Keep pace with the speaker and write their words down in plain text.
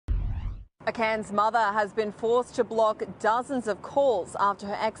A Cairns mother has been forced to block dozens of calls after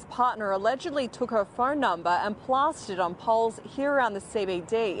her ex-partner allegedly took her phone number and plastered it on poles here around the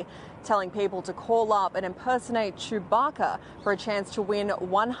CBD, telling people to call up and impersonate Chewbacca for a chance to win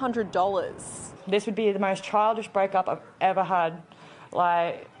 $100. This would be the most childish breakup I've ever had.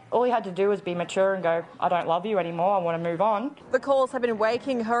 All he had to do was be mature and go, I don't love you anymore, I want to move on. The calls have been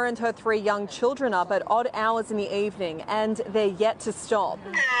waking her and her 3 young children up at odd hours in the evening, and they're yet to stop.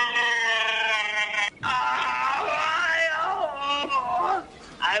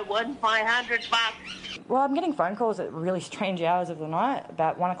 I won $500. Well, I'm getting phone calls at really strange hours of the night,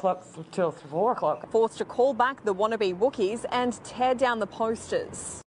 about 1 o'clock till 4 o'clock. Forced to call back the wannabe Wookiees and tear down the posters.